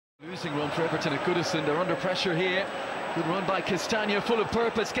Losing run for Everton at Goodison. They're under pressure here. Good run by Castagna, full of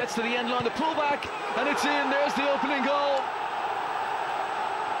purpose, gets to the end line, the pullback, and it's in. There's the opening goal.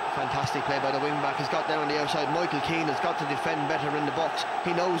 Fantastic play by the wing-back. He's got down the outside. Michael Keane has got to defend better in the box.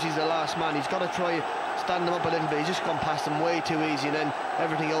 He knows he's the last man. He's got to try stand him up a little bit. He's just gone past him way too easy, and then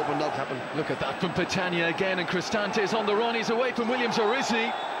everything opened up. Look at that from Castagna again, and Cristante is on the run. He's away from Williams, or is he?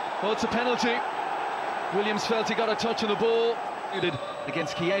 Oh, it's a penalty. Williams felt he got a touch on the ball.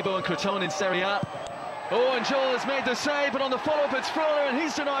 Against Chievo and Crotone in Serie A. Oh, and Joel has made the save, but on the follow-up it's Fröler, and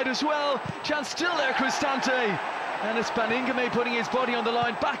he's denied as well. Chance still there, Cristante. And it's Baningame putting his body on the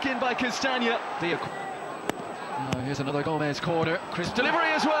line, back in by Castagna. Here's another Gomez corner. Chris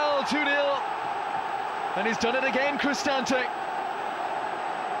delivery as well, 2-0. And he's done it again, Cristante.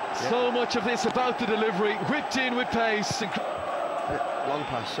 So much of this about the delivery, whipped in with pace. Long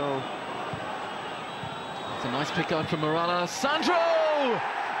pass, so... It's a nice pick out from Morala. Sandro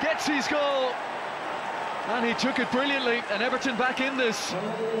gets his goal. And he took it brilliantly, and Everton back in this.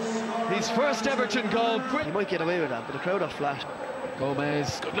 His first Everton goal. He might get away with that, but the crowd are flat.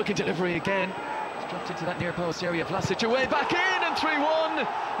 Gomez, good looking delivery again. He's dropped into that near post area. Vlasic away, back in, and 3-1.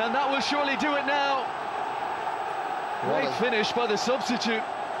 And that will surely do it now. Great finish by the substitute.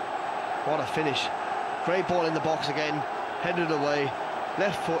 What a finish. Great ball in the box again, headed away.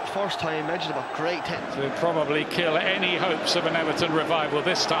 Left foot, first time, edge of the box, great hit. To probably kill any hopes of an Everton revival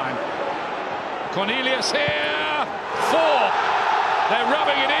this time. Cornelius here, 4. They're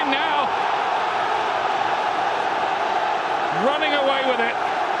rubbing it in now. Running away with it.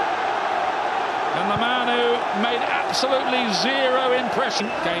 And the man who made absolutely zero impression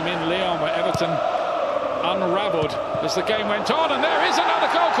came in Lyon, where Everton unravelled as the game went on. And there is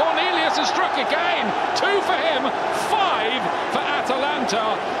another goal. Cornelius has struck again. 2 for him, 5 for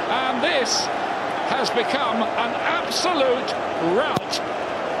Atalanta. And this has become an absolute rout.